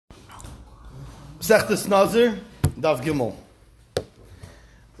Sechtes Nazir, Daf Gimel.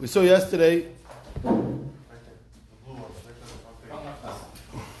 We saw yesterday in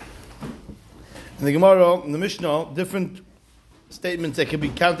the Gemara, in the Mishnah, different statements that can be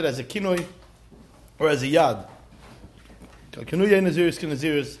counted as a kinoi or as a yad. Kinuya Naziris,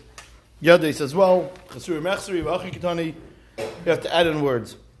 Naziris, Yadis as well. Chasuri Mechsuri, Vachi Kitani. You have to add in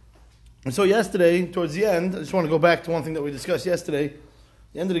words. And so yesterday, towards the end, I just want to go back to one thing that we discussed yesterday.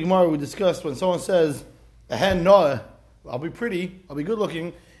 The end of the Gemara, we discussed when someone says, "Ahen Noah, I'll be pretty, I'll be good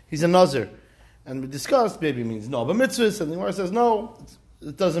looking," he's a Nazir. And we discussed, baby means no, but mitzvahs, and the Gemara says, no,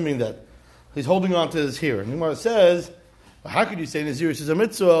 it doesn't mean that. He's holding on to his hair. And the Gemara says, well, how could you say Naziris is a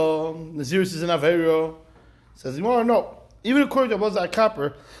mitzvah, Naziris is an avero? Says the Gemara, no. Even according to Abazar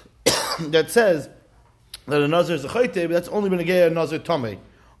Kapper, that says that a Nazir is a chayte, but that's only been a Nazir Tameh.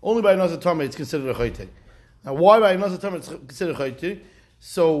 Only by a Nazir Tameh it's considered a chayte. Now, why by a Nazir Tameh it's considered a chayte?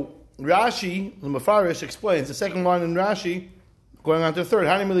 So Rashi, the Mefarish, explains the second line in Rashi, going on to the third.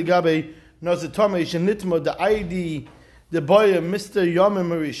 Hani miligabe Nazir Tameh shenitmo the ID the boy Mr. Yomim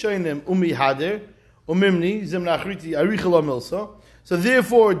Marishonim Umi Hader Umimni Zimnachriti Arichala Milsa. So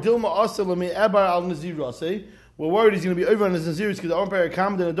therefore, Dilma Asalami Ebar al Nazir Rase. We're worried he's going to be over on his Naziris because the Umpire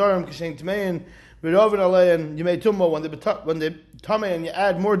Kamden and Adoram Kashem Tmein Virovin Alei and Yemei Tummo when they Tameh and you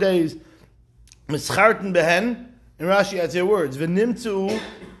add more days Mischarten Behen. And Rashi adds their words, V'nimtzu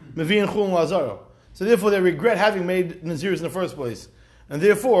Mevin Chulun Lazaro. So therefore they regret having made Naziris in the first place. And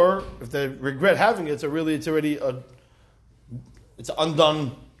therefore, if they regret having it, so really it's already it's an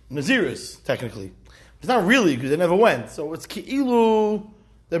undone Naziris, technically. It's not really, because they never went. So it's Ki'ilu,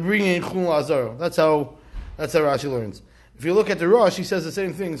 they're bringing in Chulun Lazaro. That's how Rashi learns. If you look at the Rosh, he says the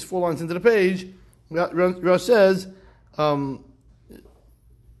same things 4 lines into the page. Rosh says, Shal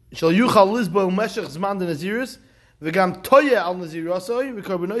Yuchal Lizbo Meshach Zman de Naziris, V'gam toye al nazirasoi,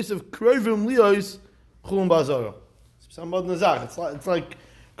 v'karbanois of krovim lios chulun bazara. It's like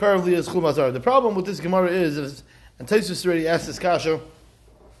karv lios chulun bazara. The problem with this Gemara is, and Taisus already asked this kasha,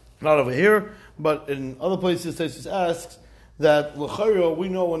 not over here, but in other places Taisus asks that l'chayro we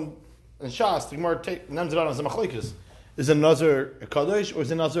know in Shas the Gemara names it out as a machlekes. Is a nazir a kadosh or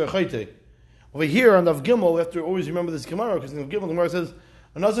is a nazir a chayte? Over here on Daf Gimel we have to always remember this Gemara because in Daf Gimel the Gemara says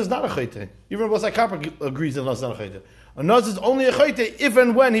a nazir is not a chayte. Even Abazar Kapper agrees that a nazir is not a chayte. A nazir is only a chayte if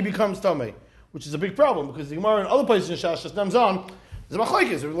and when he becomes tamei, which is a big problem because the Gemara in other places in Shas just names on is a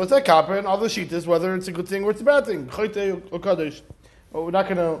machlekes. Let's say Kapper and other shittas whether it's a good thing or it's a bad thing, chayte or kadosh. But we're not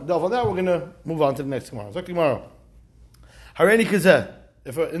going to delve on that. We're going to move on to the next Gemara. Zok Gemara. Hareni kazeh.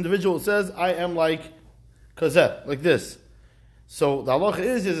 If an individual says, "I am like kazeh," like this, so the halacha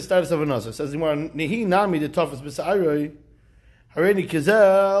is the status of a nazir. It says the Gemara, "Nihi nami the toughest b'sa'iroi." Hareni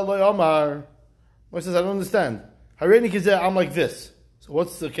kazeh lo yomar. What says I don't understand. Hareni kazeh, I'm like this. So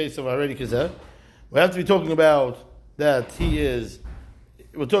what's the case of hareni kazeh? We have to be talking about that he is.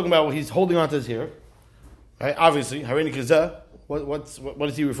 We're talking about what he's holding on to his hair. Right? Obviously, hareni kazeh. What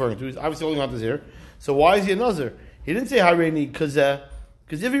is he referring to? He's obviously holding on to his hair. So why is he a nazir? He didn't say hareni kazeh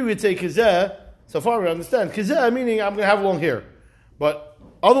because if he would say kazeh, so far we understand kazeh meaning I'm going to have long hair. But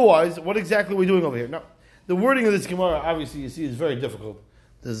otherwise, what exactly are we doing over here? Now, the wording of this Gemara, obviously, you see, is very difficult.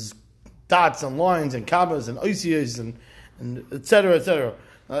 There's dots and lines and commas and oisias and et cetera, et cetera.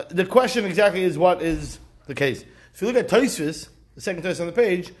 The question exactly is what is the case. If you look at Tosfos, the second Tosfos on the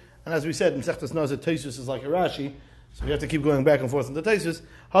page, and as we said, in Sechtas knows that Tosfos is like a Rashi, so we have to keep going back and forth into Tosfos.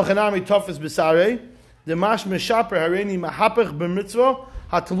 Hachanami Tofes B'Sarei, Demash Meshaper Hareni Mahapech B'Mitzvah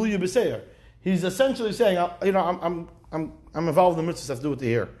Hataluya B'Seir. He's essentially saying, I'm involved in the mitzvahs that have to do with the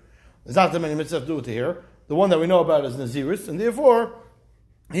hair. There's not that many mitzvahs that have to do with the hair. The one that we know about is Naziris, and therefore,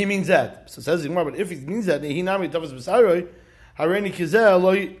 he means that. So it says Gemara, but if he means that, he nami tavas b'saroi, hareni kizeh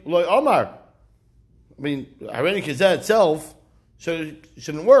loy omar. I mean, hareni kizeh itself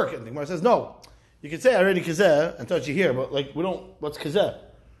shouldn't work. And the Gemara says, no. You can say hareni kizeh and touch your hair, but like, we don't, what's kizeh?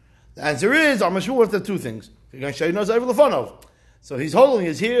 The answer is, I'm sure with the two things. You're going to show you over the funnel. So he's holding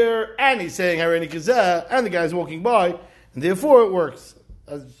his hair, and he's saying hareni kizeh, and the guy's walking by, and therefore it works.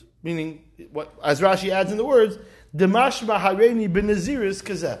 Meaning, as Rashi adds in the words, Demashma hareni b'naziris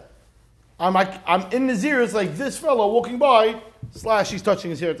kazeh. I'm in Naziris like this fellow walking by, / he's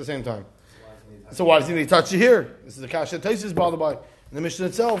touching his hair at the same time. So why does he need to touch your hair? This is the kasha that Tosfos is bothered by. In the Mishnah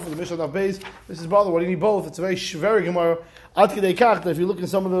itself, the Mishnah of Beis, this is bothered. Why do you need both? It's a very Gemara. Ad kedei kach, if you look in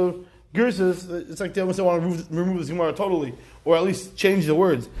some of the Gerses, it's like they almost want to remove this Gemara totally, or at least change the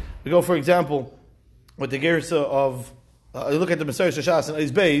words. We go, for example, with the Gersa of, you look at the Messiah Shashas and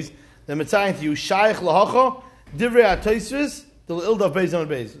Eis Beis, the Mitzayim to you, Shaykh Lahacha, Divrei HaTosfos, the Ildav Beis on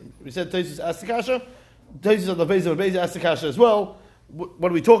Beis. We said Tosfos asked the kasha. Tosfos of the Beis on Beis asked the kasha as well.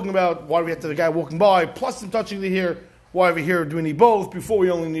 what are we talking about? Why do we have to have the guy walking by, plus him touching the hair? Why over here do we need both? Before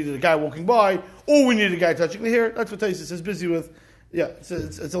we only needed a guy walking by, or we needed a guy touching the hair. That's what Taisus is busy with. Yeah, it's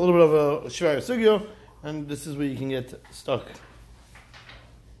a little bit of a shver sugyo, and this is where you can get stuck.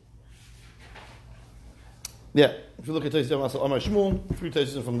 Yeah, if you look at Taisus Amar Shmuel, 3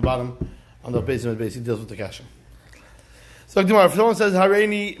 Taisus from the bottom, on the base of it basically deals with the kasha. So if someone says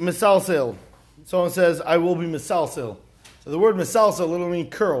Hareini Misalsel, someone says I will be Misalsel. So the word Misalsel literally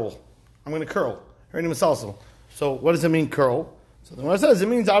means curl. I'm going to curl. Hareini Misalsel. So what does it mean curl? So the one says it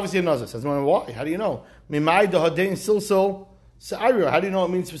means obviously a nazir. Says why? How do you know? Mimai dahadein silsil sa'ario. How do you know it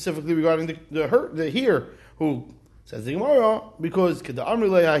means specifically regarding the here? Who says the Gemara because the amri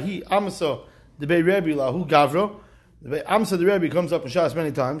le'ahi amasa the bei Rebbe lahu gavro. The Amsa the Rebbe comes up in Shas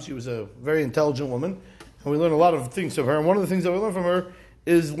many times. She was a very intelligent woman, and we learn a lot of things from her. And one of the things that we learn from her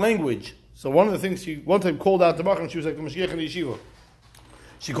is language. So one of the things she one time called out to Bachram, she was like the Mashiach in the yeshiva.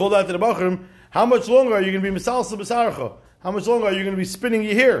 She called out to the Bachram, how much longer are you going to be misalsa b'sarcha? How much longer are you going to be spinning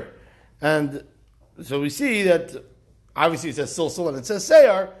your hair? And so we see that obviously it says silsil and it says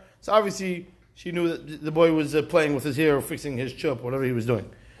seyar. So obviously she knew that the boy was playing with his hair or fixing his chup, whatever he was doing.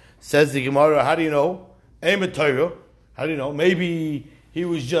 Says the Gemara, how do you know? Emet Torah. How do you know? Maybe he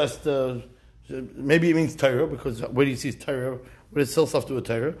was just, maybe it means Torah, because where do you see Torah? Where does silsaf do a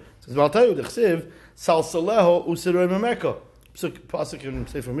Torah? It says, I'll tell you, the chsiv, salsaleho usiroy memeka. Pasuk in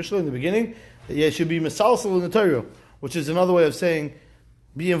Sefer Mishlei in the beginning, that you should be misalsal in the Torah, which is another way of saying,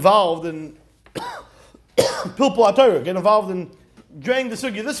 be involved in pilpul Torah, get involved in draining the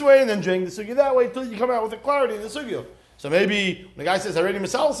sugya this way and then draining the sugya that way until you come out with the clarity in the sugya. So maybe when the guy says, already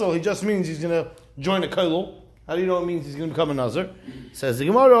misalsal, he just means he's going to join a kollel. How do you know it means he's going to become a nazir? Says the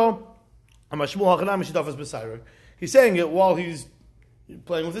Gemara, he's saying it while he's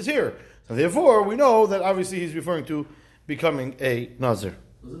playing with his hair. So therefore, we know that obviously he's referring to becoming a nazir.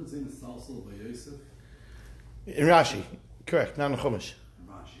 Doesn't it say the salsal by Yosef? In Rashi, correct, not in Chumash.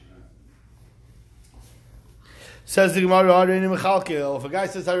 Rashi, right? Says the Gemara, Hareini Mechalkel. If a guy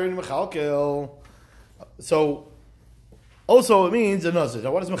says Hareini Mechalkel, so also it means a nazir.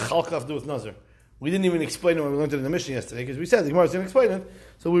 Now what does Mechalkel have to do with nazir? We didn't even explain it when we learned it in the Mishnah yesterday, because we said the Gemara didn't explain it,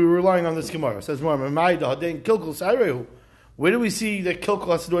 so we were relying on this Gemara. It says, where do we see that Kilkul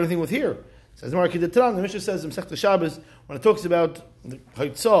has to do anything with here? It says, the Mishnah says in Masechta Shabbos, when it talks about the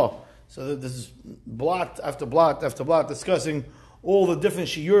Haitzah, so that this is blot after blot after blot, discussing all the different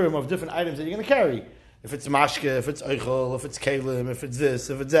shiurim of different items that you're going to carry. If it's mashke, if it's eichel, if it's kalim, if it's this,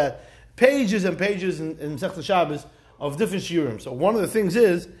 if it's that. Pages and pages in Masechta Shabbos of different shiurim. So one of the things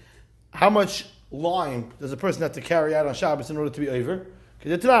is, how much lime does a person have to carry out on Shabbos in order to be over?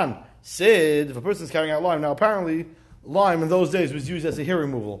 Sid, if a person is carrying out lime, now apparently lime in those days was used as a hair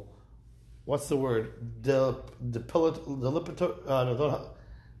removal. What's the word?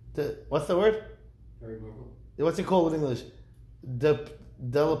 What's the word? Hair removal. What's it called in English?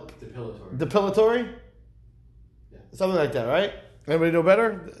 Depilatory. Depilatory? Yeah. Something like that, right? Anybody know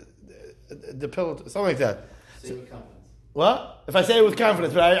better? Depilatory, something like that. Say with confidence. What? If I say it with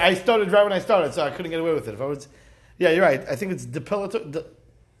confidence, but I started right when I started, so I couldn't get away with it. If I was, yeah, you're right. I think it's depilatory.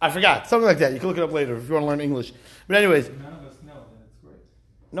 I forgot. Something like that. You can look it up later if you want to learn English. But anyways. None of us know, then it's great.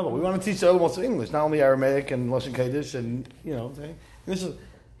 No, but we want to teach the other ones English, not only Aramaic and Lashon Kodesh and, you know, this is...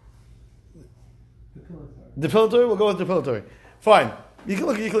 Depilatory? We'll go with depilatory. Fine. You can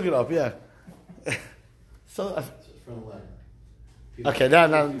look it up, yeah. So... It's from the leg. Okay, now,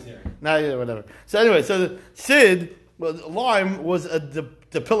 yeah, whatever. So anyway, so the Sid, well, lime was a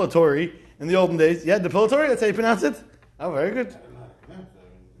depilatory in the olden days. Yeah, depilatory, that's how you pronounce it? Oh, very good.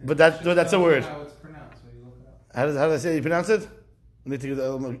 But that's a word. How it's pronounced when you look it up. How does I say you pronounce it? We need to get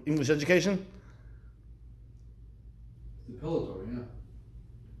the English education. Depilatory,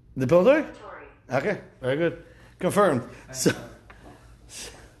 yeah. Depilatory? Okay, very good. Confirmed.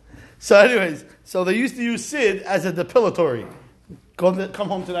 So anyways, so they used to use Sid as a depilatory. Come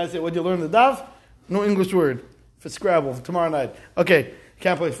home tonight and say, what did you learn in the Daf? No English word. For Scrabble, for tomorrow night. Okay,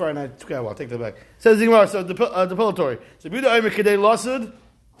 can't play Friday night Scrabble, I'll take that back. Says the Gemara, so depilatory. So Buddha Omer Kedei Lasud,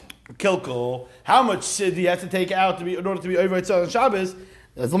 Kilkul. How much Sid do you have to take out in order to be over on Shabbos?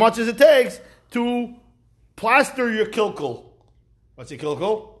 As much as it takes to plaster your Kilkul. What's your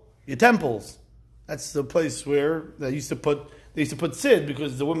Kilkul? Your temples. That's the place where they used to put Sid,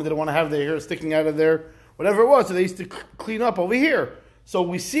 because the women didn't want to have their hair sticking out of their whatever it was, so they used to clean up over here. So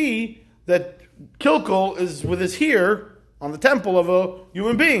we see that Kilkul is with his hair on the temple of a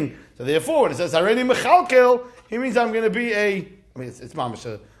human being. So therefore, when it says Hareini Mechalkel, he means I'm going to be it's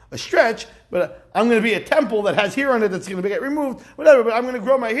mamish a stretch, but I'm going to be a temple that has hair on it that's going to get removed, whatever, but I'm going to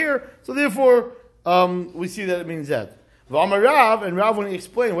grow my hair. So therefore, we see that it means that. V'amarav, and Rav, when he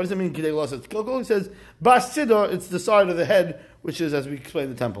explained, what does it mean, Kidei Lasat Kilkul? He says, Bas Sidor, it's the side of the head, which is, as we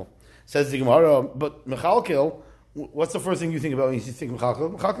explained, the temple. Says the Gemara, but Mechalkel, what's the first thing you think about when you think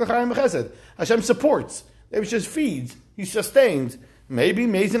Mechalkel? Mechalkel Chayim Mechesed. Hashem supports. Maybe just feeds. He sustains. Maybe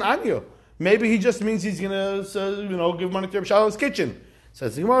Mezin Anyo. Maybe he just means he's going to, give money to Reb Shalom's kitchen.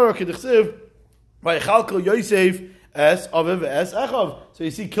 Says the Gemara, Kidechsiv, by Chalkel Yosef es Aviv es Echav. So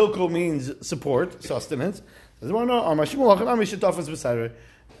you see, Kilkul means support, sustenance. Says the Gemara,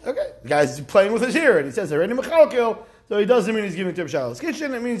 okay, the guy's playing with his ear, and he says, already Mechalkel. So he doesn't mean he's giving to Reb Shalom's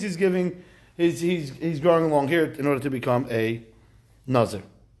kitchen. It means he's giving, he's growing along here in order to become a Nazir.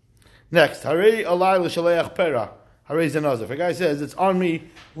 Next, Harei Alai L'Shaleach Pera. Harei is a Nazir. If a guy says, it's on me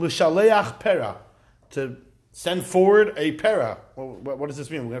L'Shaleach Pera, to send forward a Pera. Well, what does this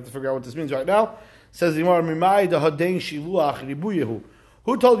mean? We have to figure out what this means right now. Says the Gemara, Mimai da Hadein Shiluach Ribuyehu.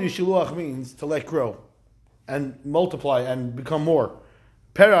 Who told you Shiluach means to let grow and multiply and become more?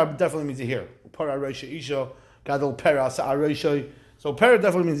 Pera definitely means to hear. Para Reisha Isha, Gadol Pera Sa'ar Reisha. So Pera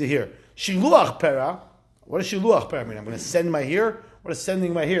definitely means to hear. Shiluach Pera, what does Shiluach Pera mean? I'm going to send my hair? What does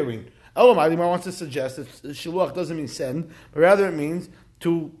sending my hair mean? Elamai wants to suggest that Shiluach doesn't mean send, but rather it means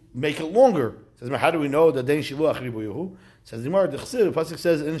to make it longer. Says, how do we know that Dein Shiluach Ribuyuhu? Says the Gemara, the Pasuk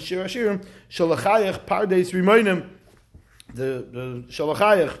says in Shir Hashirim, Shalachayach Pardes Rimoinim. The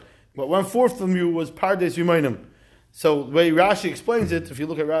Shalachayach, what went forth from you was Pardes Rimoinim. So the way Rashi explains it, if you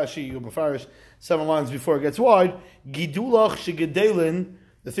look at Rashi, Mefarish, 7 lines before it gets wide, Gidulach Shigedelin,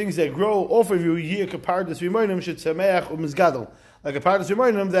 the things that grow off of you, Yir Pardes Rimoinim should Sameach Umizgadol. Like a Pardes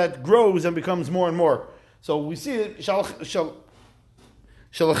Rimoinim that grows and becomes more and more. So we see it, Shalachayach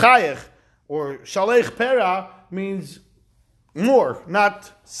or Shalech Pera means more, not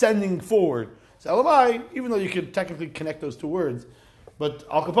sending forward. So Elamai, even though you could technically connect those two words, but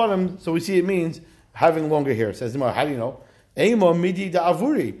Al Kapanim, so we see it means having longer hair. Says Gemara, how do you know? Eima midi da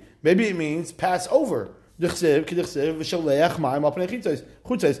avuri. Maybe it means pass over. Hashem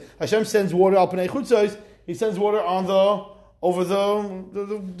sends water al pnei chutzos. He sends water over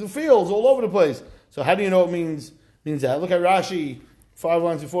the fields all over the place. So how do you know it means that? Look at Rashi, 5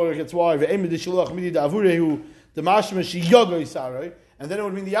 lines before it gets wide. And then it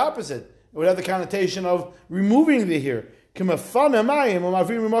would mean the opposite. It would have the connotation of removing the hair. Somebody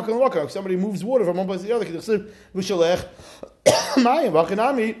moves water from one place to the other.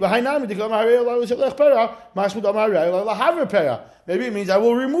 Maybe it means I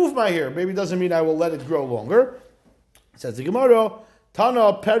will remove my hair. Maybe it doesn't mean I will let it grow longer. Says the Gemara,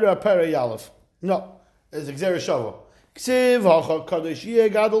 Tana pera yalef. No, it's Xer Shava. Ksiv hacha kadosh yeh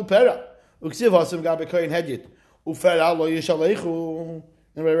gadol pera. Uksiv hasem gabe koyin hedyet. Ufera lo yishalechu.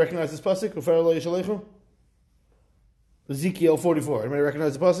 Anybody recognize this pasuk? Ufera lo yishalechu? Ezekiel 44. Anybody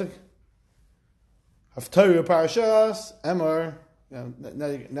recognize the pasuk? Haftarah parashas Emor.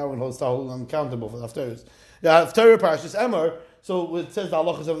 Now we're going to start holding accountable for the haftarahs. Yeah, Haftarah parashas Emor. So it says the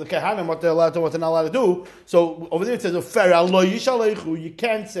halachas of the kehanim, what they're allowed to, what they're not allowed to do. So over there it says, "Fera lo yishalechu." You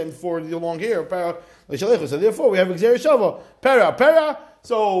can't send forward the long hair. Pera lo yishalechu. So therefore we have Xer Shava. Pera.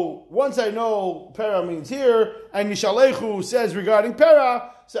 So once I know Pera means here, and Yishalechu says regarding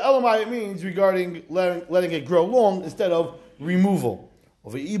Pera, so Elamai it means regarding letting it grow long instead of removal.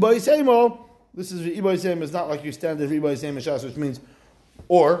 Over Ibai Seimo, this is Ibai Seimo. It's not like your standard Ibai Seimo Shas, which means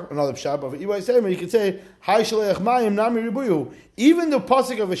or another pshat. But for Ibai Seimo, you can say Hai Shaleach Mayim Nami Ribuyu. Even the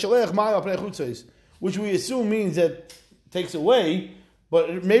pasuk of a Shaleach Mayim Apnei Chutzos, which we assume means that takes away,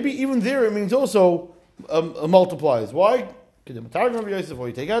 but maybe even there it means also multiplies. Why? Or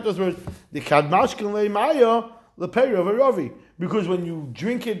you take out those words, the kadmashkin le maya the peri of a ravi. Because when you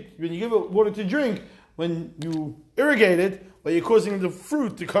drink it, when you give it water to drink, when you irrigate it, well, you're causing the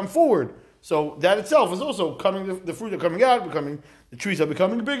fruit to come forward. So that itself is also coming. The fruit are coming out, becoming the trees are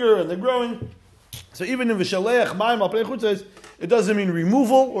becoming bigger and they're growing. So even if a shaleach ma'im al pnei chutzos, it doesn't mean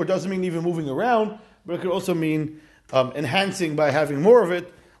removal or doesn't mean even moving around, but it could also mean enhancing by having more of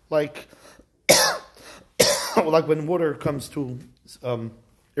it, like. Like when water comes to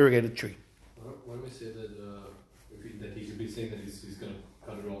irrigated tree. Why do we say that that he could be saying that he's going to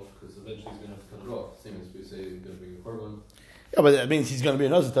cut it off because eventually he's going to have to cut it off? Same as we say he's going to bring a korban. Yeah, but that means he's going to be a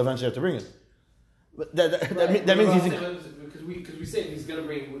nazir to eventually have to bring it. But that means he's because we say he's going to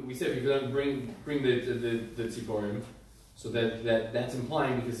bring. We say he's going to bring the tziporim, so that's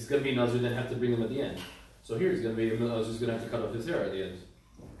implying because he's going to be a nazir then have to bring them at the end. So here he's going to be a nazir who's going to have to cut off his hair at the end.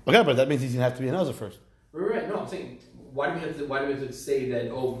 Okay, but that means he's going to have to be a nazir first. Right. No, I'm saying why do we have to say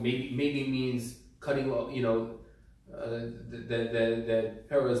that? Oh, maybe means cutting off. You know, that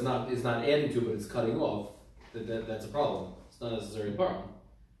Hera is not adding to, but it's cutting off. That's a problem. It's not necessarily a problem.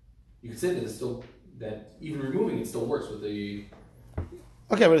 You could say that it's still that even removing it still works with the.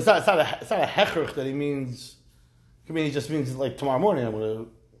 Okay, but it's not a hechrich that he means. I mean, he just means like tomorrow morning. I'm gonna.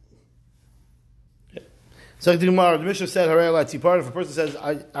 Yeah. So the Gemara, the Mishnah said, "Harei alai tzipar." If a person says,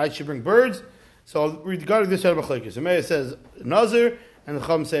 "I should bring birds," so regarding this side of machlokes, the Meir says nazir, and the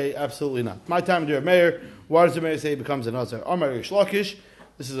Chum say absolutely not. My time to Meir. Why does the Meir say it becomes a nazir? Amar Rish Lakish.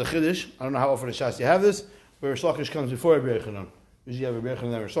 This is a chiddush. I don't know how often in Shas you have this, where Rish Lakish comes before Rabbi Yochanan. Usually you have Rabbi Yochanan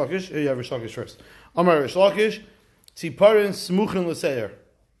and then Rish Lakish. Here you have Rish Lakish first. Amar Rish Lakish, tziparin smuchin l'seir.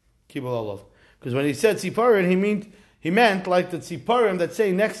 Kibul alav. Because when he said tziparin, he meant like the tziparim that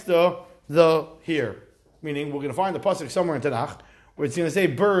say next to the here. Meaning we're going to find the pasuk somewhere in Tanakh where it's going to say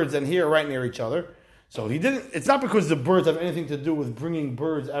birds and here right near each other. So he didn't. It's not because the birds have anything to do with bringing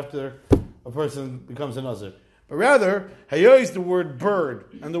birds after a person becomes a nazir, but rather hayois the word bird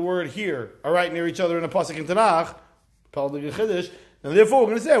and the word here are right near each other in a pasuk in Tanakh, and therefore we're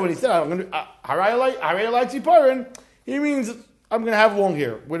going to say when he said I'm going to haray alai tziparin, he means I'm going to have long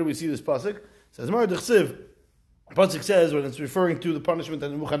hair. Where do we see this pasuk? It says Mar Dechsiv. Pasuk says when it's referring to the punishment that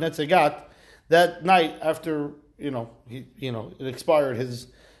Nebuchadnezzar got that night after it expired his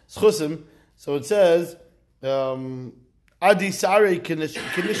schusim. So it says Adi Sare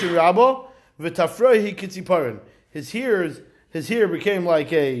Kinishin Rabba V'Tafrohi Kitziparin. His hair became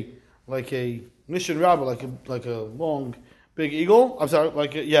like a Nishin Rabba, like a long big eagle. I'm sorry,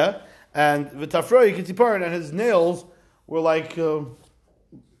 and V'Tafrohi Kitziparin, and his nails were like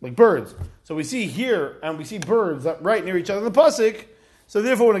birds. So we see here and we see birds right near each other in the pasuk. So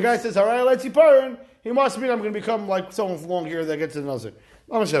therefore, when a guy says "Haray alai tziparin," he must mean I'm going to become like someone with long hair that gets to the nazir.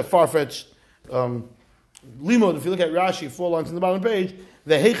 Not much a far-fetched limud. If you look at Rashi, 4 lines on the bottom page,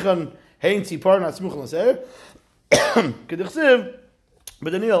 the heichan hein tziparin atzmuch l'seir k'dichsiv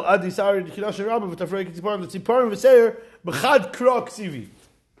b'Daniel adi sari d'kinash rabba v'tafrei k'tziparin v'tziparin v'seir b'chad krok sivi.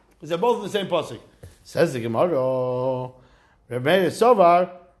 They're both in the same pasuk. Says the Gemara, Rebbe Sovar,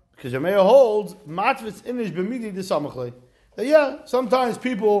 because Rebbe holds matvis inish b'midi d'samachlei. That sometimes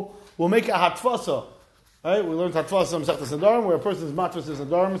people will make a hatfasa. Right? We learned hatfasa in Masechtas Nedarim, where a person's matvis is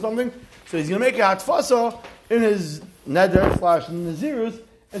Nedarim or something. So he's going to make a hatfasa in his neder /nazirus,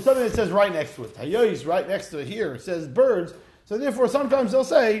 and something that says right next to it. Hayois right next to it here. It says birds. So therefore, sometimes they'll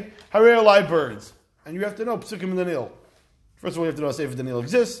say Harei alai birds, and you have to know Psukim and Daniel. First of all, you have to know Sefer Daniel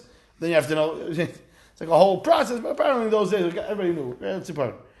exists. Then you have to know. It's like a whole process, but apparently in those days, everybody knew. It's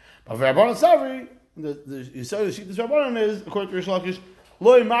important. But for Rabbanan Savri, the Shittas Rabbanan is, according to Rish Lakish,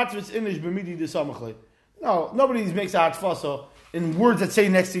 Loi matvis inish b'midi d'samachlei. No, nobody makes a hatfasa in words that say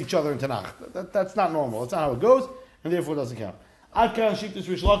next to each other in Tanakh. That's not normal. That's not how it goes, and therefore it doesn't count. Ad kan Shittas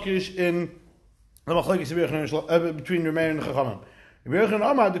Rish Lakish in the machlekes between Rameir and Chachamim. Rameir and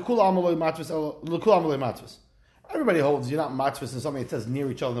Amar, the kul amalei matvis. Everybody holds you're not matvis in something that says near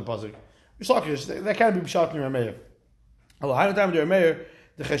each other in the pasuk. Rish Lakish, that can't be pshat in Rameir. Allah, how time to Rameir?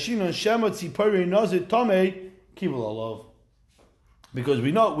 The chashinon shema tzipori nazir tamei kibul alav. Because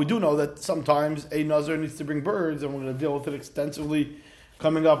we do know that sometimes a nazir needs to bring birds, and we're going to deal with it extensively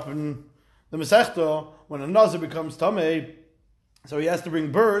coming up in the Masechta when a nazir becomes tamei. So he has to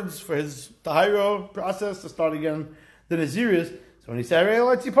bring birds for his tahiro process to start again the Naziris. So when he said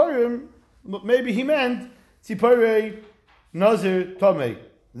tziparim, maybe he meant tzipori nazir tamei.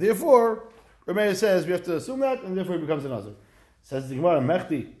 Therefore, Rameir says we have to assume that, and therefore he becomes a nazir. Says the Gemara,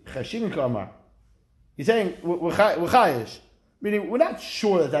 Mechti, Chashin Kamar. He's saying, we're chayish. Meaning, we're not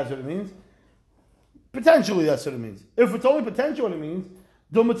sure that that's what it means. Potentially, that's what it means. If it's only potential what it means,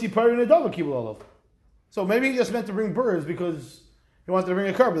 Dumatzi Pari Nedava Kibul Olav. So maybe he just meant to bring birds because he wanted to bring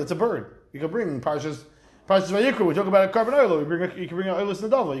a carbon. That's a bird. You can bring Parshas Vayikra. We talk about a carbon oil. You can bring an oilus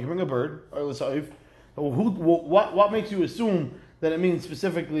Nedava. You can bring a bird, oilus oif. What makes you assume that it means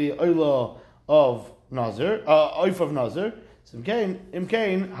specifically oila of Nazir, oif of Nazir?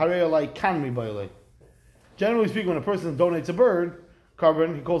 Generally speaking, when a person donates a bird,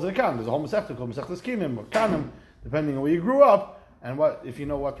 carbon, he calls it a kan. There's a whole Masechta called Masechtas Kinim or Kanim, depending on where you grew up and what, if you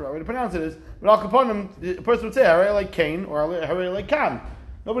know what the right way to pronounce it is. But al kaponim, a person would say Harei like Cain or Harei like Kan.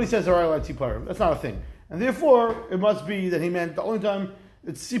 Nobody says Harei like Tziparim. That's not a thing. And therefore, it must be that he meant the only time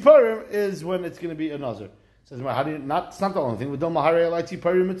it's Tziparim is when it's going to be a Nazir. Says, how do you not? It's not the only thing. With Doma Harei like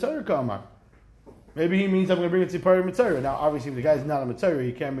Tziparim Mitzayir Kamar. Maybe he means I'm going to bring a Tzipari Mitzayir. Now, obviously, if the guy's not a Mitzayir,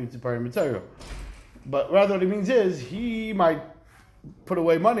 he can't bring Tzipari Mitzayir. But rather what he means is, he might put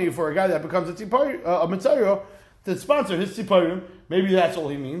away money for a guy that becomes a Mitzayir to sponsor his Tziparim. Maybe that's all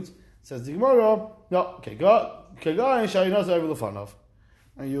he means. Says the Gemara, no,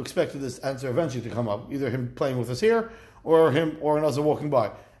 and you expected this answer eventually to come up. Either him playing with us here, or another walking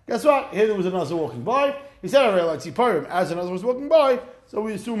by. Guess what? Here there was another walking by. He said, I realized Tziparim as another was walking by. So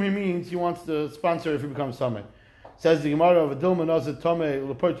we assume he means he wants to sponsor if he becomes Tameh. Says the Gemara of a Dilma Nazir Tameh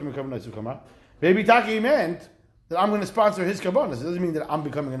Ulepoitim become Nazir Kamar. Maybe Taki meant that I'm going to sponsor his Kabbalah. It doesn't mean that I'm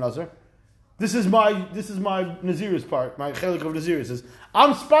becoming a Nazir. This is my Nazir's part, my chelik of Nazirus is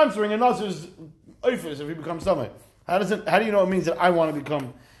I'm sponsoring a Nazir's oifus if he becomes Tameh. How do you know it means that I want to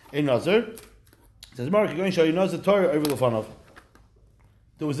become a Nazir? It says Mark, you're going to show you Nazir Torah over the fun of.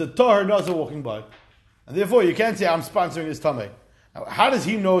 There was a Torah Nazir walking by, and therefore you can't say I'm sponsoring his Tameh. Now, how does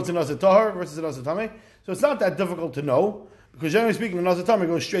he know it's a Nazir Torah versus a Nazir Tameh? So it's not that difficult to know, because generally speaking, a Nazir Tameh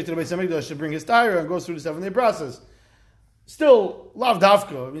goes straight to the Beis HaMikdash to bring his Torah and goes through the 7-day process. Still, lav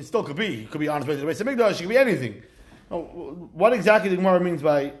dafka. I mean, still could be. He could be on his way to the Beis HaMikdash. It could be anything. Now, what exactly the Gemara means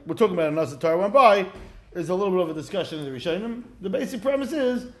by we're talking about a Nazir Torah went by is a little bit of a discussion in the Rishonim. The basic premise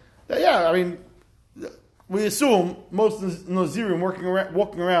is that we assume most Nazirim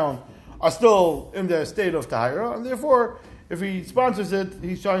walking around are still in their state of Tahira, and therefore, if he sponsors it,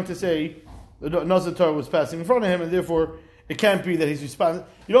 he's trying to say the Nazir Torah was passing in front of him, and therefore it can't be that he's responsible.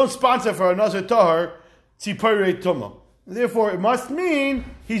 You don't sponsor for a Nazir Torah tzipirei tumah. Therefore, it must mean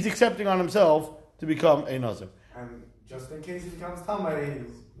he's accepting on himself to become a Nazir. And just in case he becomes Tamei,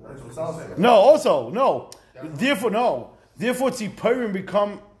 he's also. No. Therefore, tzipurim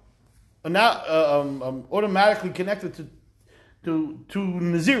become automatically connected to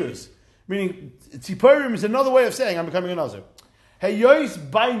Nazirus. Meaning, tzipurim is another way of saying I'm becoming a Nazir. Hey, yois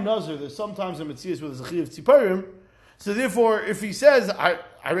by Nazir, there's sometimes a Metzias with a Zechir of tzipurim. So therefore, if he says, I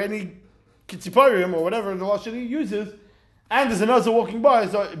already tzipurim, or whatever the Lashon he uses, and there's another walking by,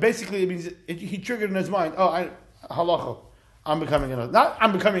 so basically it means he triggered in his mind, halacha, I'm becoming another. Not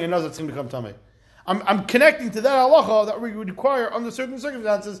I'm becoming another, it's going to become tamei. I'm connecting to that halacha that we would require under certain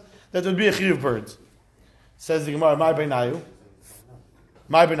circumstances that there would be a chiyuv birds. Says the Gemara, my benayu.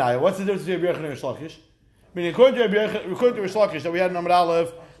 What's the difference between Rabbi Yochanan and Rish Lakish? Meaning, according to Rish Lakish that we had in Amud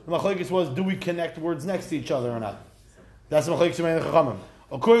Aleph, the machlekes was, do we connect words next to each other or not? That's the machlekes of Meinach Chachamim.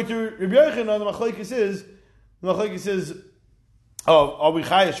 According to Rabbi Yochanan, the machlekes is, are we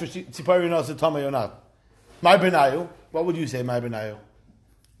chayish for tzipari nasa tamei or not? My benayu. What would you say, my benayu?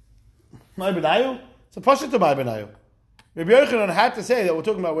 My benayu? It's a pasha to my benayu. Rabbi Yochanan had to say that we're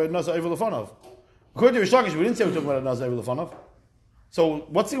talking about where nasa over lefanov. According to Rish Lakish, we didn't say we're talking about nasa over lefanov. So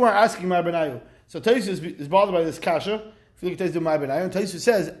what's the one asking my benayu? So Taisus is bothered by this kasha. If you look at Taisus my benayu, and Taisus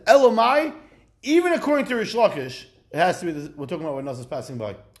says Elamai. Even according to Rish Lakish, it has to be. We're talking about when nasa is passing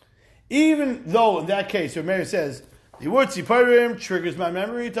by. Even though in that case, your Meir says the word tziparim triggers my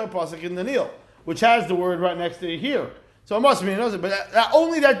memory to a pasuk in the Nil, which has the word right next to it here. So it must be another. But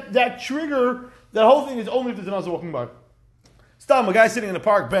that trigger, that whole thing is only if there's another walking by. Stam, a guy sitting in a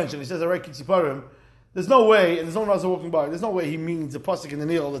park bench and he says, "I write tziparim." There's no way, and there's no one else walking by. There's no way he means the pasuk in the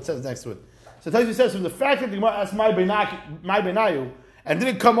Nil that says next to it. So Taisus says from the fact that the Gemara asked my benayu and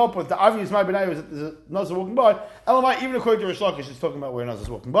didn't come up with the obvious my benayu is that there's another walking by. Elamai, even according to Rish Lakish, it's talking about where another is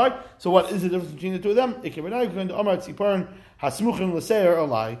walking by. So what is the difference between the two of them? The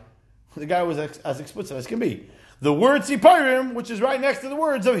guy was as explicit as can be. The word tziparim, which is right next to the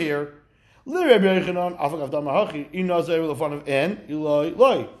words of here. I'm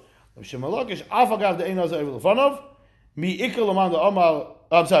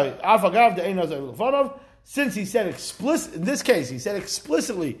sorry. Afagav the Einaz. Since he said explicit, in this case, he said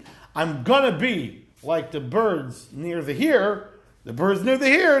explicitly, I'm gonna be like the birds near the here. The birds near the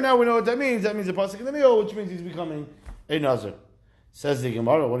here. Now we know what that means. That means the pasuk in the Nil, which means he's becoming a nazir. Says the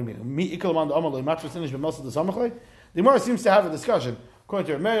Gemara. What do you mean? The Gemara seems to have a discussion. According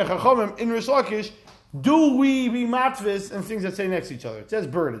to Meinach Chachamim in Rish Lakish, do we be matvis and things that say next to each other? It says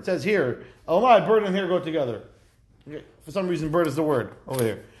bird. It says here. Elamai, bird and here go together. Okay. For some reason, bird is the word over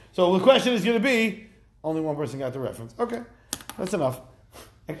here. So the question is going to be, only one person got the reference. Okay, that's enough.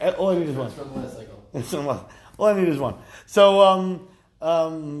 All I need is one. All I need is one. So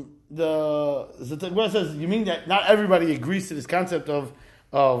the Gemara says, you mean that not everybody agrees to this concept of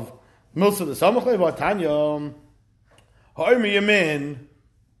milsa the samachle? But Tanya, ha'omer yamin.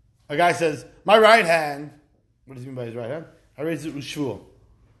 A guy says, my right hand. What does he mean by his right hand? I raise it with shvur.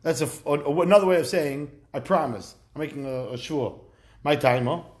 That's another way of saying, I promise. I'm making a shvur. My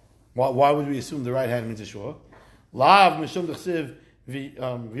timer. Why would we assume the right hand means a shvur? Lav mishum d'chsiv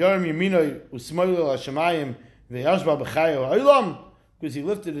v'yorim yaminoi u'smoilo ha'shamayim v'yashba b'chayo ha'olam, because he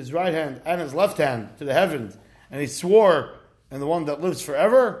lifted his right hand and his left hand to the heavens, and he swore in the one that lives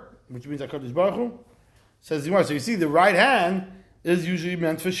forever, which means HaKadosh Baruch Hu. Says the Gemara. So you see, the right hand is usually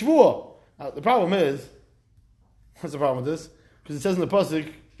meant for shvur. Now the problem is, what's the problem with this? Because it says in the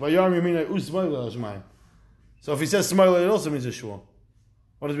pasuk, "Vayarm Yamina Usmayla Hashmayim." So if he says Smayla, it also means a shvur.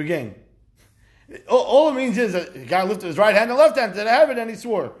 What does we gain? All it means is that the guy lifted his right hand and left hand. Did I have it? And he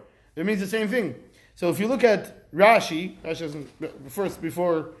swore. It means the same thing. So if you look at Rashi doesn't first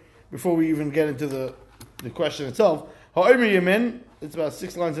before we even get into the question itself. Ha'omer yamin. It's about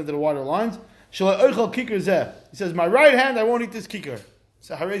 6 lines into the water lines. Shalai oichal kikar zeh. He says, my right hand, I won't eat this kikar.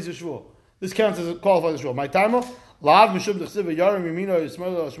 So harei zeshvul. This counts as a qualified shvul. My timer. La'ad mishum d'chsiv yarim yamino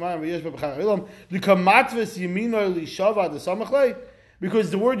yismael l'shmayim v'yesh b'b'chan ha'olam. L'kamatves yamino l'shava d'samachlei.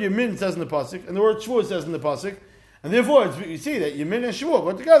 Because the word yamin says in the pasuk, and the word shvul says in the pasuk, and therefore you see that yamin and shvul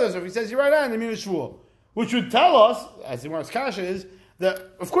go together. So if he says your right hand, yamin and shvul, which would tell us, as the Gemara's kasha is, that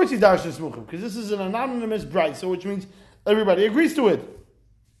of course he darshan smuchim, because this is an anonymous bride, so which means everybody agrees to it.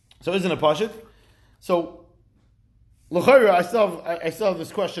 So isn't it pashit? So l'chayra, I still have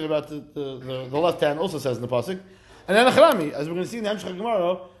this question about the left hand. Also says in the pasuk, and then achrami, as we're going to see in the Hemshech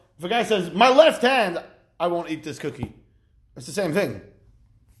Gemara, if a guy says my left hand, I won't eat this cookie. It's the same thing.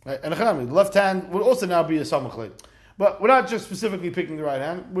 Right? And the left hand would also now be a samachlei. But we're not just specifically picking the right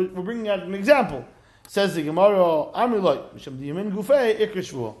hand, we're bringing out an example. Says the Gemara, Amriloi, Misham Yamin Gufei, Ikr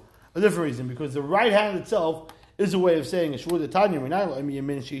Shvul. A different reason, because the right hand itself is a way of saying a Shvul the Tanya,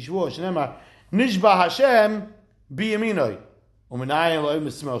 Yamin Shi Shvul, Shenema, Nishba Hashem, Bi Yaminoi. Uminayin Loim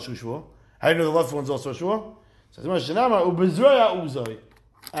Smel Shvul. How do you know the left one's also a Shvul? Says Shenema, Ubezroya Uzoi.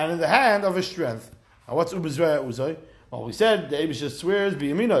 And in the hand of his strength. Now what's Ubezroya Uzoi? Well, we said the Eibusha swears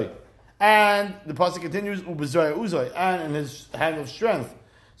biyaminoi, and the pasuk continues ubezroya uzoi, and in his hand of strength.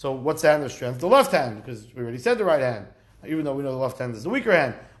 So, what's the hand of strength? The left hand, because we already said the right hand, even though we know the left hand is the weaker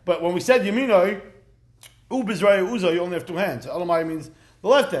hand. But when we said yaminoi, ubezroya uzoi, you only have 2 hands. So, alamai means the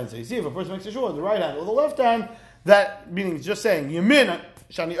left hand. So you see, if a person makes a shul, the right hand or the left hand, that meaning just saying yamin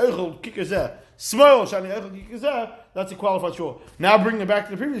shani eichel kikazeh, smile shani eichel kikazeh. That's a qualified shul. Now bringing it back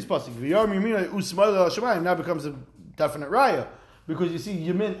to the previous pasuk, v'yar yaminoi usmail al shemayim, now becomes a definite raya, because you see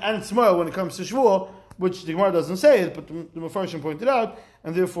yamin and smile when it comes to shvur, which the Gemara doesn't say it, but the Mefarshim pointed out,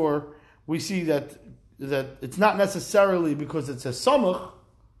 and therefore we see that it's not necessarily because it's a samach,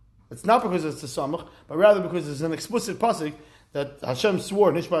 it's not because it's a samach, but rather because it's an explicit pasuk that Hashem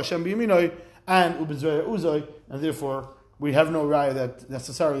swore Nishba Hashem b'yaminoi and ubezroya uzoi, and therefore we have no raya that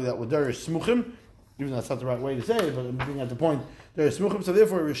necessarily that would derish smuchim, even though that's not the right way to say it, but I'm bringing out the point derish smuchim. So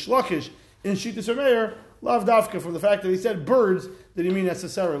therefore Rish Lakish in Shittas Rameir Lav Dafka, from the fact that he said birds, did he mean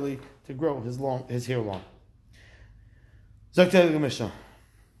necessarily to grow his hair long? Zakhtei Mishnah.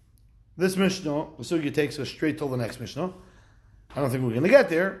 This Mishnah, the sugya takes us straight till the next Mishnah. I don't think we're going to get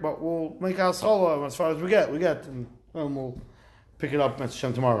there, but we'll make our scholar as far as we get, and we'll pick it up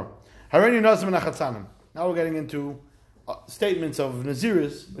tomorrow. Hareni Nazim and Achatzanim. Now we're getting into statements of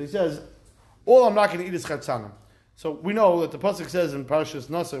Naziris, but he says, all I'm not going to eat is Chatzanim. So we know that the pasuk says in Parashas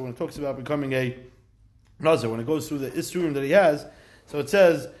Nasa, when it talks about becoming a Nazir, when it goes through the Isurim that he has, so it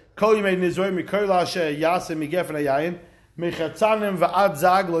says, Kol Yimei Nizroim Mikol Asher Yaseh Migefen Hayayin Mechatzanim Va'ad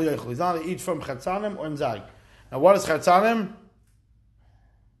Zag Lo Yochel. He's not going to eat from Chatzanim or Zag. Now what is Chatzanim?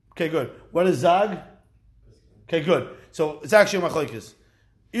 Okay, good. What is Zag? Okay, good. So it's actually a machlokes.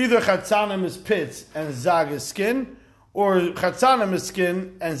 Either Chatzanim is pits and Zag is skin, or Chatzanim is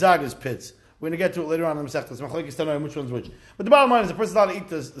skin and Zag is pits. We're going to get to it later on in the Masechtas. Machlokes don't know which one's which. But the bottom line is the person's not to eat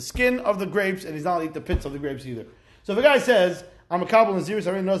the skin of the grapes, and he's not to eat the pits of the grapes either. So if a guy says, I'm a Kabbalah Naziris,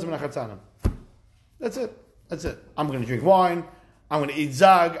 I already know him in a Chatzanim. That's it. I'm going to drink wine. I'm going to eat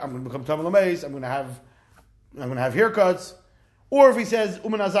Zag. I'm going to become Tamal Ameis. I'm going to have haircuts. Or if he says,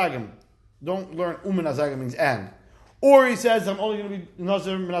 Umen Azagim. Don't learn Umen Azagim means and. Or he says, I'm only going to be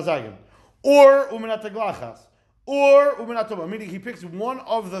Nazir Min Azagim. Or Umen Ataglachas. Or uminatoma, meaning he picks one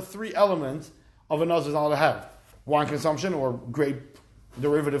of the 3 elements of a nazir not to have: wine consumption or grape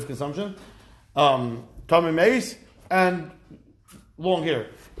derivative consumption, tamei meis, and long hair.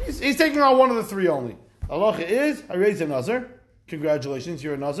 He's taking on one of the 3 only. Halacha is I raise a nazir. Congratulations,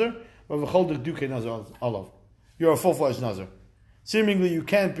 you're a nazir. You're a full-fledged nazir. Seemingly, you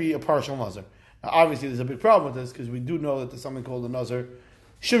can't be a partial nazir. Now, obviously, there's a big problem with this because we do know that there's something called a nazir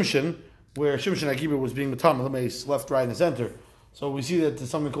shimshin, where Shimshon Akiba was being Matam, left, right, and center. So we see that there's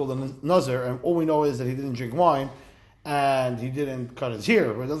something called a Nazir, and all we know is that he didn't drink wine, and he didn't cut his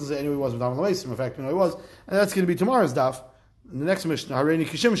hair. But it doesn't say anyway he was Matam L'Meis. In fact, we know he was. And that's going to be tomorrow's daf. In the next Mishnah, Hareini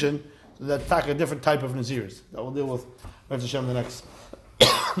Kishimshin, so that's a different type of Nazirs. That we'll deal with Hashem the next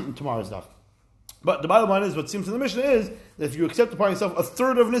tomorrow's daf. But the bottom line is, what seems in the Mishnah is that if you accept upon yourself a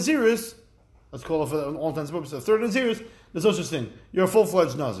third of Naziris, let's call it for all intents and purposes, a third of Naziris, there's no such thing. You're a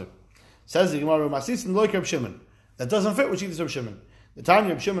full-fledged Nazir. Says the Gemara, Masis and Loik Reb Shimon. That doesn't fit with Shittas Reb Shimon. The Tanya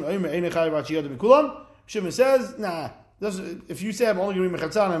Reb Shimon, Shimon says, nah, if you say I'm only going to be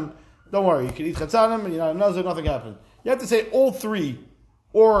Chatzanim, don't worry, you can eat Chatzanim and you're not a Nazir, nothing happened. You have to say all 3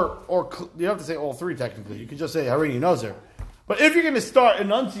 or you don't have to say all three technically. You could just say Harini Nazir. But if you're going to start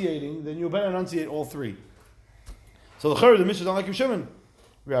enunciating, then you better enunciate all three. So the Mishnah don't like Reb Shimon.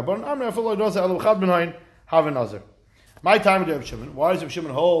 My time with Reb Shimon. Why does Reb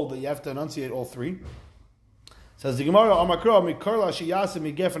Shimon hold that you have to enunciate all three? Says the Gemara,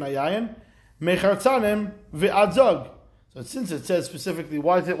 so since it says specifically,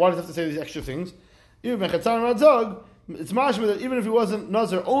 why does it have to say these extra things? It's mashma that even if he wasn't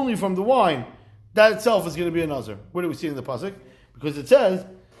nazar only from the wine, that itself is going to be a nazar. Where do we see in the pasuk? Because it says,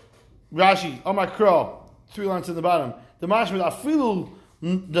 Rashi, Amakra, 3 lines in the bottom, the mashma afilu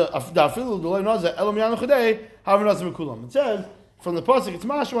the loy nazar elam yanu chadei have nazar mekulam. It says from the pasuk, it's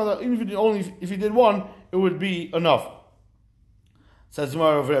mashma that even if you did one, it would be enough. Says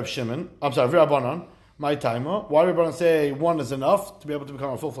Gemara of Reb Shimon. I'm sorry, Rabbanan. My timer. Why did Rabbanan say one is enough to be able to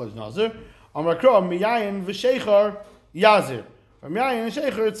become a full-fledged nazir? Amakra miyayin v'sheichar yazir. From miyayin and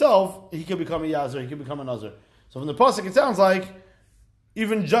sheichar itself, he could become a yazir. He could become a nazir. So from the pasuk, it sounds like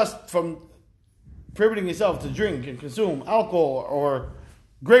even just from prohibiting yourself to drink and consume alcohol or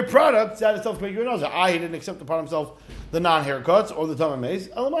grape products, that itself can make you a nazir. He didn't accept upon himself the non-haircuts or the tamar mace.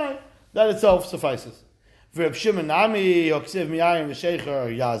 Elamai, that itself suffices. Reb Shimon nami yoksiv miyayin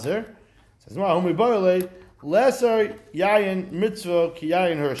v'sheichar yazir. Says Humi Barale, lesser yayin mitzvah ki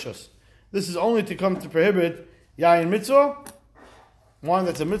yayin hershus. This is only to come to prohibit yayin mitzvah, wine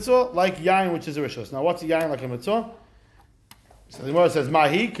that's a mitzvah, like yayin which is a rishus. Now, what's a yayin like a mitzvah? So the Gemara says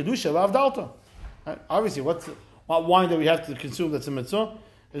mahi kedusha v'avdalta. Right? Obviously, what wine that we have to consume that's a mitzvah?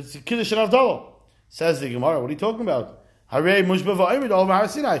 It's kiddush and avdalah. Says the Gemara, what are you talking about? Harei mushba v'ayimid al Har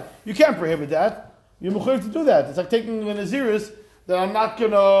Sinai. You can't prohibit that. You're mechuyev to do that. It's like taking an naziris that I'm not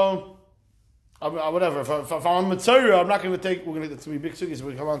gonna. Whatever. If I'm a Mitzayra, I'm not going to take. It's going to be big sugis.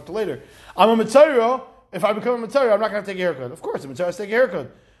 We'll come on to later. I'm a Mitzayra. If I become a Mitzayra, I'm not going to take a haircut. Of course, a Mitzayra has to take a haircut.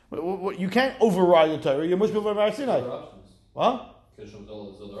 You can't override the Torah. You must be over Har Sinai. What? Kiddush and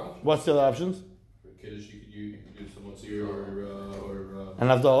Avdalah is other options. What's the other options? For Kiddush, you could use some Mitzayra or and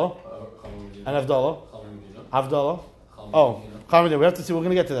Avdalah. And Avdalah. Avdalah. Oh, Chaim. We have to see. We're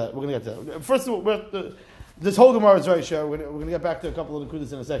going to get to that. First of all, this whole Gemara is very short. We're going to get back to a couple of the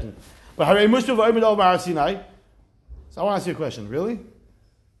kudas in a second. But Harei Mushba v'Omed al Har Sinai. So I want to ask you a question. Really?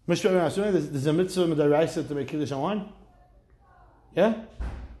 Mushba v'Omed Har Sinai. There's a mitzvah midaraisa to make kiddush on wine. Yeah?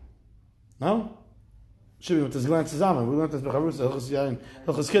 No? Should be with this glance zusammen. We learned this b'charusa hilchos yayin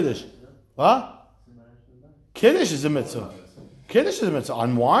hilchos kiddush. What? Kiddush is a mitzvah. Kiddush is a mitzvah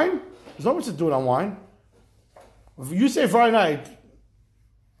on wine. There's no mitzvah to do it on wine. If you say Friday night,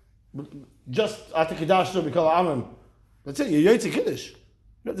 just after kiddush to be called amen. That's it. You're yotze kiddush.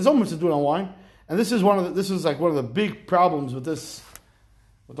 There's no mitzvah to do it on wine, and this is one of the big problems with this,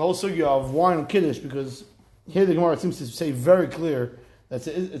 with the whole sugya of wine and kiddush, because here the Gemara seems to say very clear that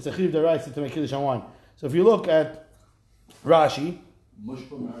it's a chiv deraisa to make kiddush on wine. So if you look at Rashi,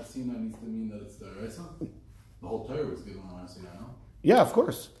 Mushba Har Sinai needs to mean that it's deraisa. The whole Torah was given on Har Sinai, no? Yeah, of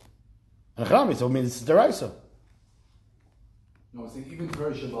course. And Chami, so it means it's deraisa. No, I think even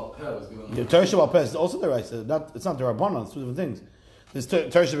Torah Shabbat Peh was given on Yeah, Torah Shabbat Peh is also deraisa. It's not derabanan. It's two different things. There's Torah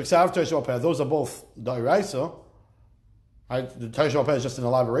Shabbat Ksav, Torah Shabbat Peh. Those are both deraisa. Right? The Torah Shabbat Peh is just an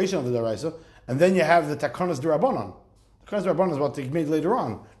elaboration of the deraisa, and then you have the Takanas derabanan. The Takanas derabanan is what they made later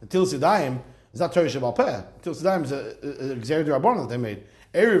on. The Til Sidayim is not Torah Shabbat Peh. Til Sidayim is a Gzer derabanan that they made.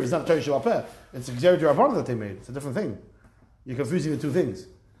 Erev is not Torah Shabbat Peh. It's a Gzer derabanan that they made. It's a different thing. You're confusing the two things.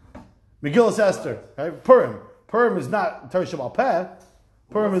 Megillas Esther, right? Purim. Purim is not Torah Shabbat Peh.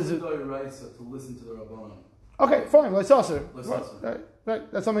 Purim is deraisa to listen to the Rabbanan. Okay, fine. Let's also.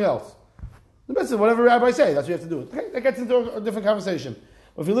 Right. That's something else. The best is whatever rabbi say. That's what you have to do. Okay, that gets into a different conversation.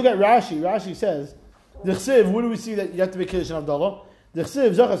 But if you look at Rashi says, the chsiv. Where do we see that you have to be kiddush and avdalah? The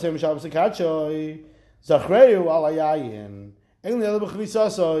chsiv zachasem shabbos kachoy zachreu alayayin engli elu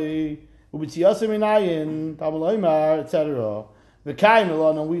b'chvisasoi ubitziyasim inayin tabaloymar etc. V'kaim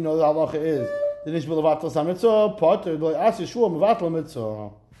elon, and we know the halacha is the nishbul levatel samitzah potter b'le'asir shua mevatel mitzvah.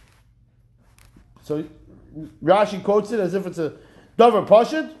 So Rashi quotes it as if it's a davar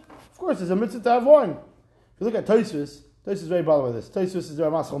pashut. Of course, it's a mitzvah to have wine. If you look at Tosfos is very bothered by this. Tosfos is the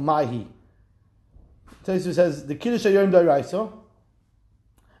Ramaschal Mahi. Tosfos says the kiddush hayom daraisa,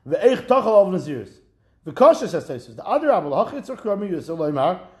 ve'eich tachal al naziris. The kasha says Tosfos the other rabbi hachitz or kramiyus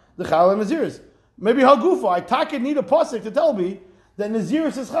olaymar the chal and naziris. Maybe hagufa I take need a pasuk to tell me that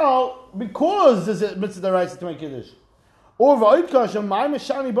naziris is chal because there's a mitzvah daraisa to make kiddush. Or va'id kasha my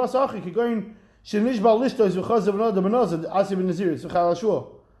meshani bas achi kigoyin. Let's leave that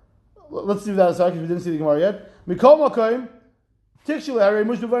aside because we didn't see the Gemara yet. Mikol Makoim, Tikshul Harei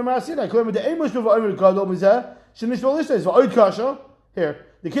Mushba V'Amar Sinai. Claim the Ein Mushba V'Amar Gadol Mizeh. Shenish Balishtos V'Oid Kasha. Here,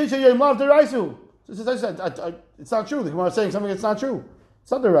 the Kiddush Yom Lav Deraisu. It's not true. The Gemara is saying something that's not true.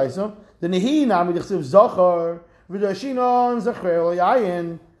 It's not Deraisu. The Nehi Nami Dichsiv Zachar V'Dashinon Zachar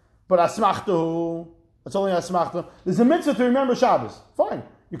Yayin. But Asmachtu. That's only Asmachtu. There's a mitzvah to remember Shabbos. Fine.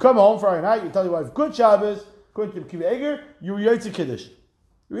 You come home Friday night. You tell your wife, "Good Shabbos." According to Kiva Eger, you were Yotze Kiddush.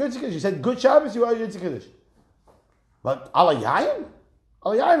 You were Yotze Kiddush. You said, "Good Shabbos." You are Yotze Kiddush. But Ala Yayin?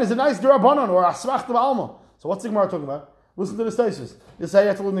 Ala Yayin is a nice Durabanon or Asmachtu Ba'alma. So what's the Gemara talking about? Listen to the stasis. This is how you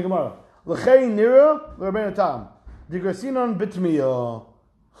have to learn the Gemara. L'chei nira l'rabbeinu tam. Digrasinon bitmiya.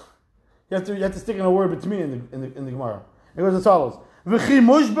 You have to stick in a word bitmiya in the Gemara. It goes as follows. V'chi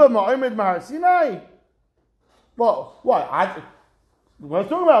mushba ma'omed mahar Sinai. Well, why? What I'm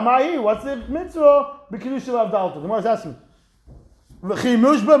talking about, Mahi, what's the mitzvah? B'kiddush avdalta. The Gemara is asking. V'chi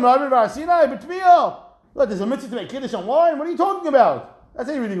mushba ma'omed mahar Sinai bitmiya. Look, there's a mitzvah to make kiddush on wine. What are you talking about? That's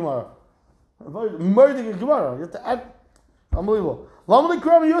how you read the Gemara. Murdering the Gemara. You have to add. Unbelievable. Lamali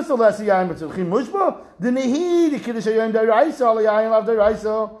Kram Yusuf last yayin mitzvah. Chim mushba the nehi the kiddush yayin deraisa al yayin lav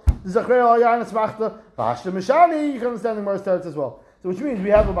deraisa the zachrei al yayin asmachta v'hashtem mishani. You can understand the Gemara's teretz as well. So which means we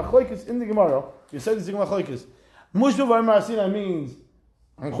have a machlokes in the Gemara. You said this is a machlokes. Mushba v'amar Sinai means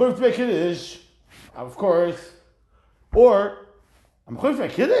I'm chayv to make kiddush, of course, or I'm chayv to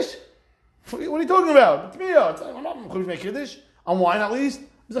make kiddush. What are you talking about? I'm not chayv to make kiddush on wine at least.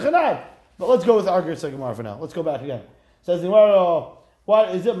 But let's go with the argument of Gemara for now. Let's go back again. Says the Gemara,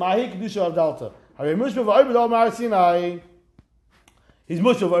 what is it? Mahi kedusha avdalta. Hare mushba v'oibed al mar Sinai. He's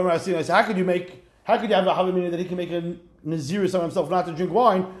mushba v'oibed mar Sinai. So how could you have a havamina that he can make a nazirus on himself not to drink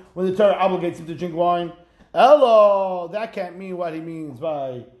wine when the Torah obligates him to drink wine? Elo, that can't mean what he means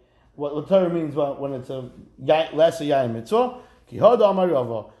by what the Torah means when it's a lesser yayin mitzvah. Ki hada amar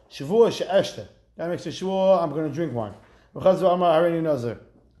Rava shavua she'eshte. That makes a shavua. I'm going to drink wine. V'chazva amar hareini nazir.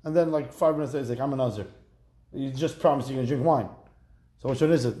 And then like 5 minutes later, he's like, I'm a nazir. You just promised you're going to drink wine. So which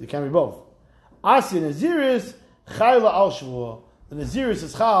one is it? It can't be both. Asi Naziris, Chayla al Shvuah. The Naziris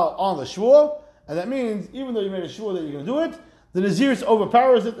is Chal on the Shvuah, and that means even though you made a Shvuah that you're going to do it, the Naziris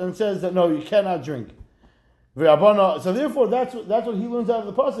overpowers it and says that no, you cannot drink. So therefore, that's what he learns out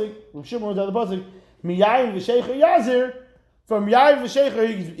of the pasuk. Shimon learns out of the pasuk. Miyayin v'shecher yazir. From Yayin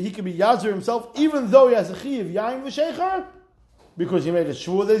v'shecher, he can be yazir himself, even though he has a chi of Yayin v'shecher. Because he made a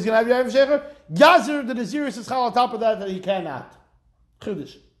shvur that he's going to have Yayin v'shecher. Yazir, the Naziris is Chal on top of that he cannot.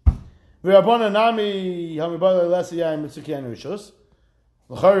 Chudish. V'Rabbanan nami hamibala lesi Yayin mitzukiyan rishus.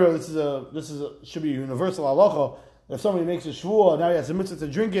 L'chayra, this should be universal halacha. If somebody makes a shvur, now he has a mitzvah to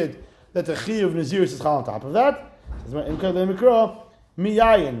drink it, that the chi of Naziris is Chal on top of that.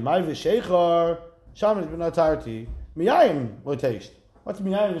 Miyayin, my v'shecher, shaman b'natarti. Miyayin lo taste. What's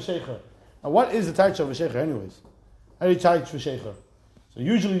miyayin v'shecher? Now what is the taich of v'shecher anyways? How do you taich v'shecher? So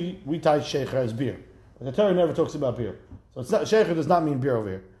usually we taich shecher as beer. But the Torah never talks about beer. So it's not, shecher does not mean beer over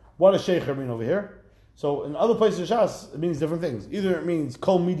here. What does shecher mean over here? So in other places of Shas, it means different things. Either it means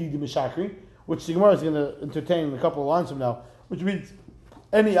kol midi di mishakri, which the Gemara is going to entertain in a couple of lines from now, which means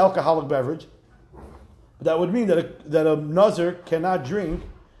any alcoholic beverage. But that would mean that a nazir cannot drink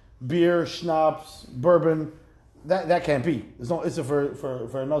beer, schnapps, bourbon. That can't be. There's no issa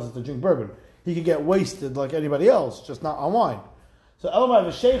for a nazir to drink bourbon. He could get wasted like anybody else, just not on wine. So Elamai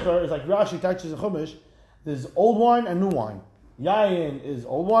v'shecher is like Rashi touches in Chumash. There's old wine and new wine. Yayin is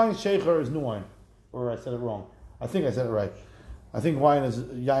old wine, shecher is new wine. Or I said it wrong. I think I said it right. I think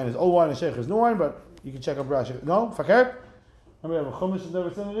yayin is old wine and shecher is new wine, but you can check up Rashi. No? Fakir? And we have a Chumash in the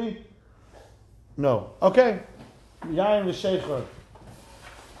vicinity? No. Okay. Yayin v'shecher.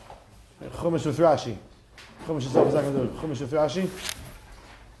 Chumash with Rashi. Chumash is not going to do it. Chumash with Rashi.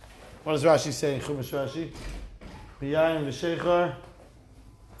 What does Rashi say in Chumash Rashi? Yayin v'shecher.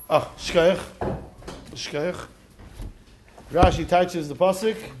 Shkaich. Rashi touches the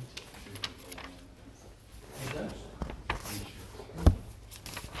pasuk.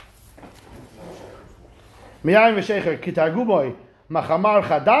 Miyayin v'shecher kitarguboy machamar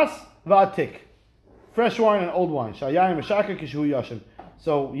chadas v'atik. Fresh wine and old wine. Shayayin v'shaker kishu yashin.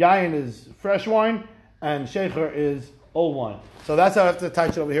 So yayin is fresh wine and shecher is old wine. So that's how I have to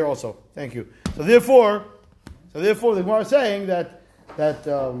touch it over here also. Thank you. So therefore the Gemara is saying that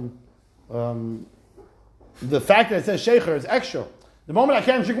the fact that it says shecher is extra. The moment I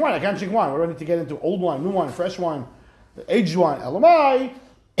can't drink wine. What do I need to get into? Old wine, new wine, fresh wine, aged wine, elamai.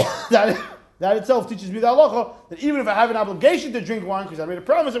 That itself teaches me the halacha that even if I have an obligation to drink wine, because I made a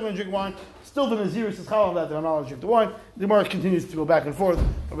promise I'm going to drink wine, still the Naziris is chal on that I'm not allowed to drink the wine. The Gemara continues to go back and forth.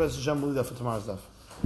 Rabbi Hashem will leave that for tomorrow's stuff.